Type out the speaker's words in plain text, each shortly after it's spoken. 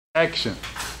Action.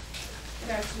 Good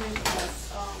afternoon,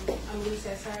 class. I'm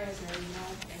Lisa Sarah, as I know,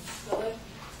 and Philip.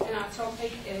 And our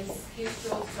topic is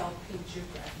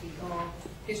hysterosalpingography, or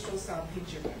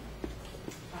hysterosalpingography.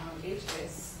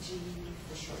 HSG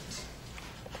for short.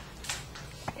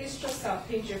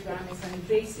 Hysterosalpingography is an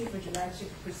invasive radiologic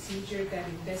procedure that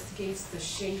investigates the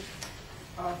shape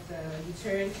of the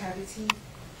uterine cavity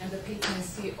and the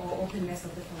patency or openness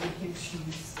of the fallopian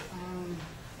tubes.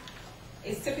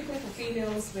 It's typically for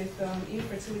females with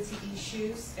infertility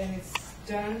issues, and it's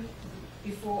done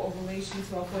before ovulation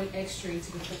to avoid X-ray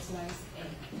to the fertilized egg.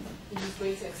 He's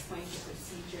going to explain the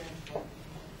procedure.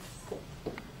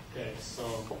 Okay, so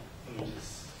let me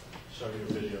just show you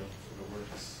a video of the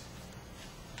works,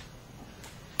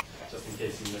 just in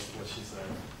case you missed what she said.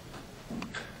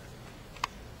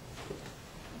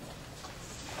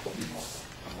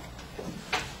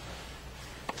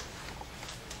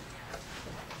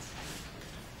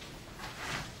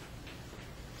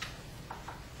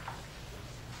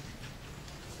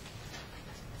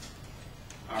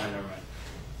 All right, never mind.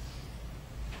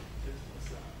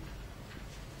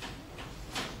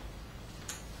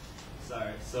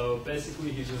 Sorry, so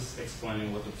basically he's just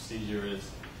explaining what the procedure is,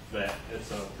 that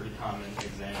it's a pretty common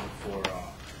exam for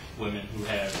women who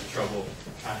have trouble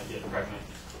trying to get pregnant.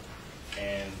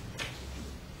 And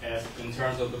as in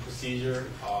terms of the procedure,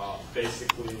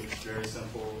 basically it's very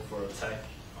simple for a tech.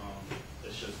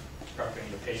 It's just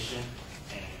prepping the patient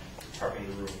and prepping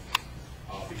the room.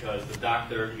 Because the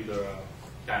doctor, either a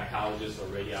gynecologist or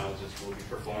radiologist, will be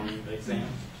performing the exam.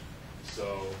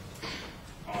 So,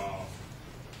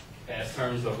 as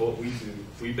terms of what we do,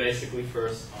 we basically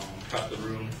first prep the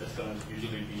room. That's going to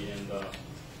usually be in the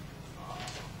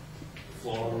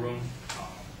floral room.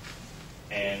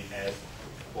 And as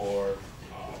for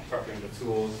prepping the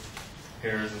tools,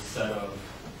 here's a set of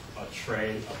a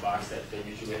tray, a box that they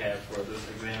usually have for this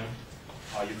exam.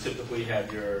 You typically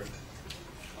have your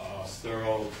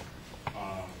sterile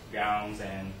gowns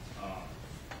and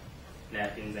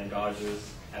napkins and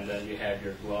gauges, and then you have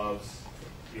your gloves.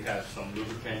 You have some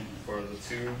lubricant for the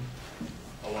tube,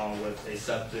 along with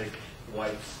aseptic,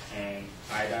 wipes, and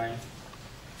iodine.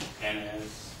 And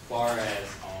as far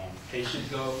as patient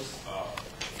goes,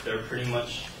 they're pretty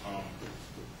much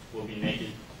will be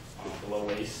naked below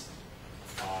waist.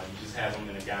 You just have them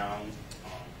in a gown,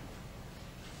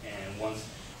 and once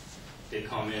they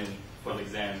come in for the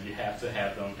exam, you have to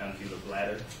have them empty the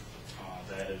bladder.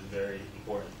 That is very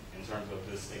important in terms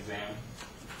of this exam.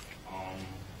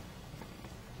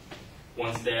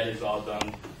 Once that is all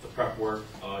done, the prep work,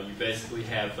 you basically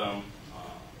have them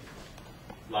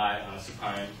lie on a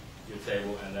supine your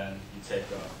table, and then you take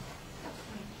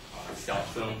a scalp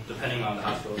film. Depending on the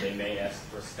hospital, they may ask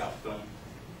for scalp film.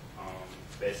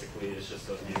 Basically, it's just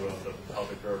a view of the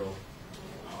pelvic girdle.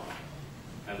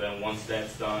 And then once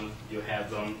that's done, you have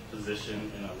them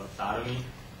positioned in a lithotomy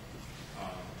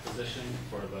position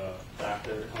for the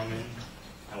doctor to come in.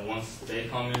 And once they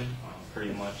come in,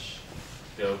 pretty much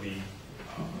they'll be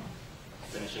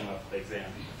finishing up the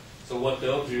exam. So what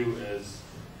they'll do is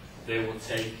they will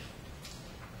take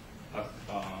a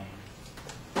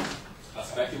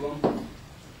speculum,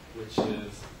 which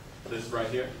is this right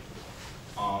here.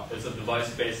 It's a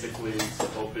device basically to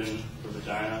open the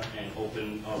vagina and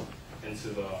open up into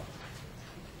the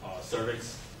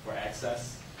cervix for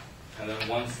access. And then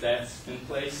once that's in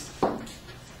place,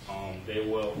 they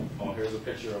will, here's a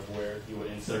picture of where you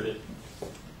would insert it.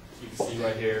 You can see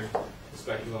right here, the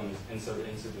speculum is inserted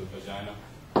into the vagina.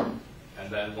 And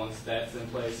then once that's in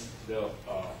place, they'll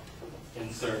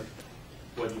insert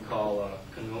what you call a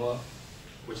cannula,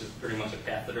 which is pretty much a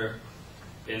catheter,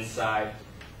 inside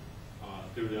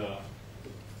through the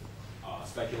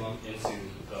speculum into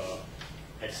the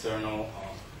external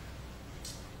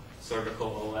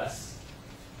cervical OS.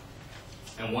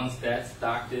 And once that's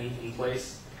docked in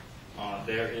place,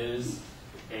 there is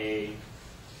a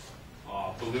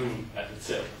balloon at the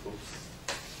tip. Oops.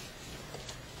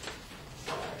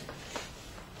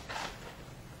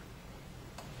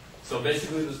 So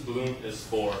basically this balloon is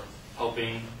for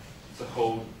helping to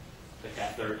hold the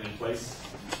catheter in place.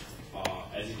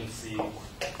 As you can see,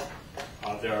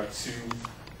 there are two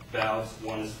valves.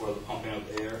 One is for the pumping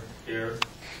of air here.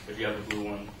 If you have the blue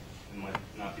one, it might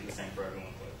not be the same for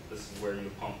everyone, but this is where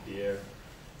you pump the air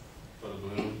for the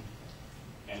balloon.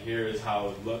 And here is how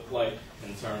it looked like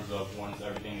in terms of once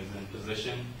everything is in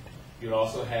position. You'd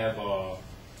also have a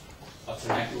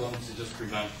tenaculum to just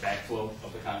prevent backflow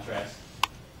of the contrast.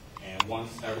 And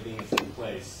once everything is in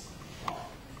place,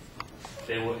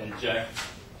 they will inject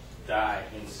dye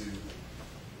into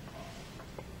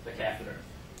the catheter.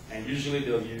 And usually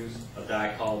they'll use a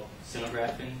dye called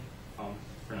sinographene.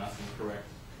 pronouncing it correct.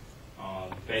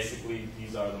 Basically,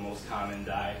 these are the most common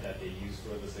dye that they use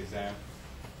for this exam.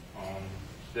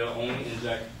 They'll only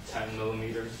inject 10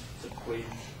 millimeters typically.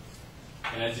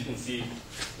 And as you can see,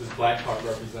 this black part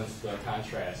represents the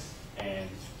contrast. And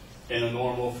in a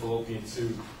normal fallopian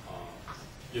tube,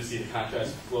 you'll see the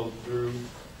contrast flow through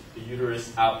the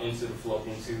uterus out into the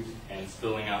fallopian tube and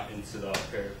spilling out into the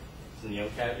peritoneal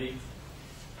cavity.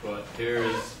 But here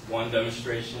is one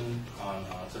demonstration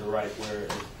to the right where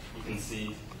you can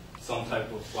see some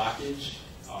type of blockage,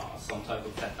 some type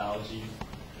of pathology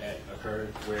that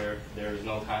occurred where there is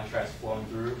no contrast flowing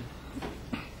through.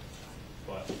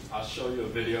 But I'll show you a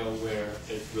video where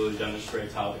it really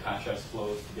demonstrates how the contrast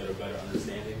flows to get a better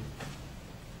understanding.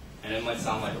 And it might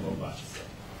sound like a robot, so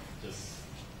just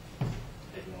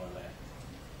ignore that.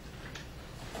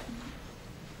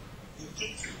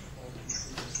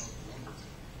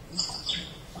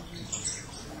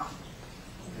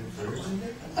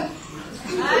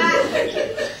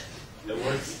 It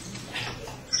works.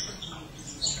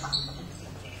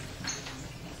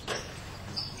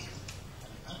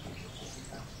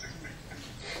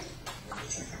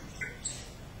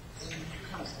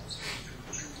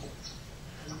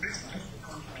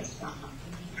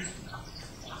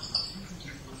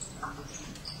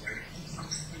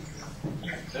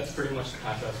 That's pretty much the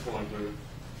contrast flowing through.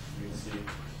 You can see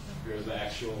here's the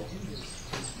actual.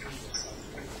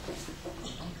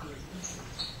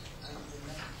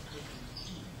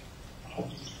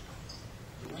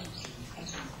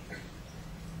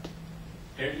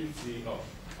 Here you can see,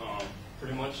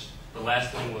 pretty much the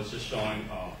last one was just showing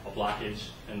a blockage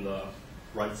in the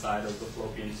right side of the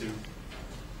fallopian tube.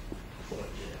 But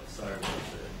yeah, sorry about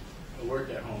that. It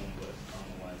worked at home, but I don't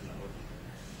know why it's not working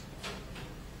here.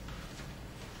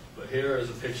 But here is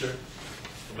a picture,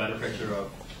 a better picture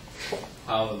of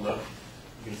how it looked.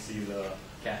 You can see the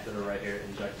catheter right here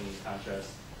injecting contrast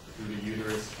through the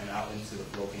uterus and out into the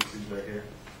fallopian tube right here.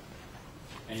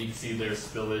 And you can see there's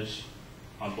spillage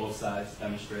on both sides,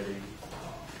 demonstrating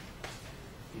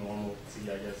normalcy,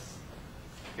 I guess.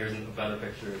 Here's a better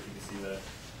picture if you can see that.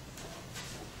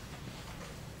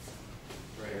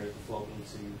 Right here, the fallopian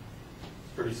tube.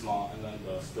 It's pretty small, and then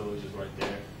the spillage is right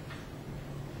there.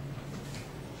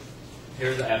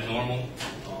 Here's the abnormal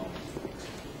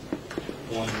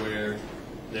one where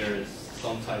there is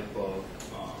some type of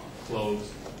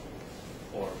closed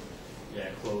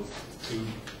tube.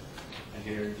 And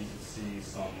here you can see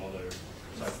some other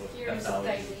type of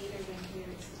pathology.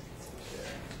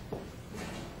 Yeah.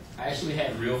 I actually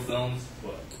had real films,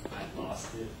 but I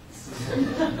lost it.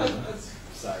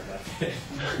 Sorry about that.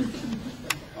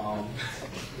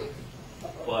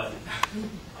 But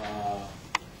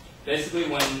basically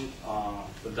when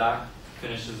the doc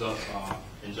finishes up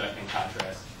injecting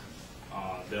contrast,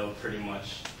 they'll pretty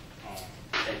much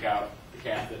take out the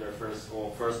catheter first.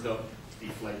 Well, first they'll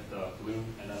deflate the glue,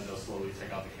 and then they'll slowly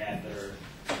take out the catheter,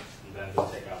 and then they'll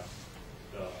take out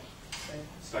the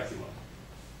speculum.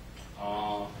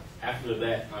 After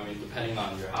that, I mean, depending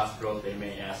on your hospital, they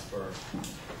may ask for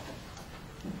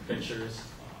pictures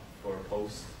for a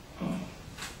post,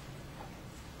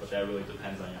 but that really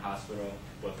depends on your hospital.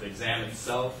 But the exam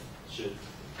itself should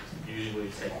usually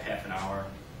take half an hour,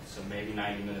 so maybe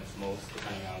 90 minutes most,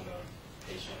 depending on the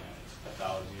patient and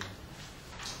pathology.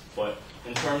 But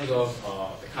in terms of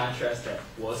the contrast that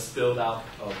was spilled out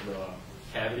of the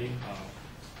cavity,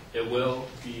 it will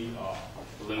be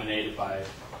eliminated by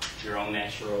your own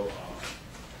natural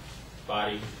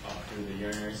body through the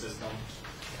urinary system.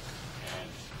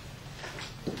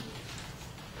 And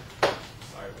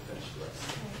sorry, we'll finish the rest.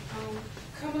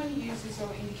 Common uses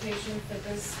or indication for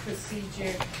this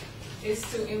procedure is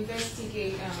to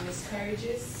investigate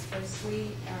miscarriages,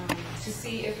 firstly, to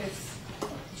see if it's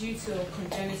due to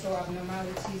congenital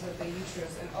abnormalities of the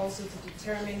uterus, and also to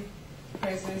determine the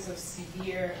presence of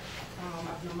severe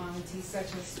abnormalities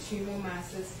such as tumor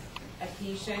masses,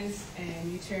 adhesions,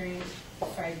 and uterine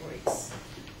fibroids.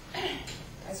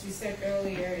 As we said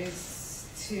earlier, is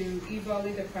to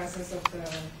evaluate the presence of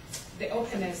the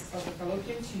openness of the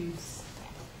fallopian tubes.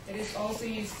 It is also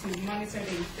used to monitor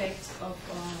the effect of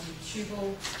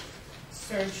tubal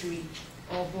surgery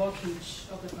or blockage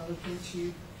of the fallopian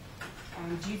tube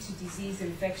due to disease,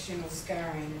 infection, or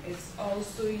scarring. It's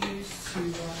also used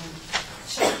to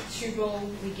check tubal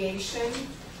ligation.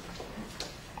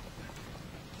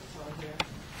 It's all here.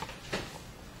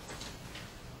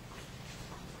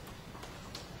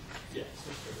 Yes.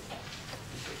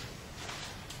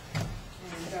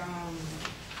 And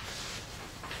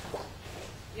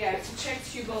yeah, to check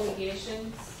tubal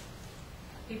ligations,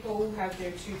 people who have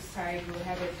their tubes tied will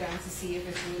have it done to see if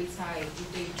it's really tight.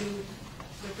 If they do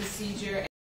the procedure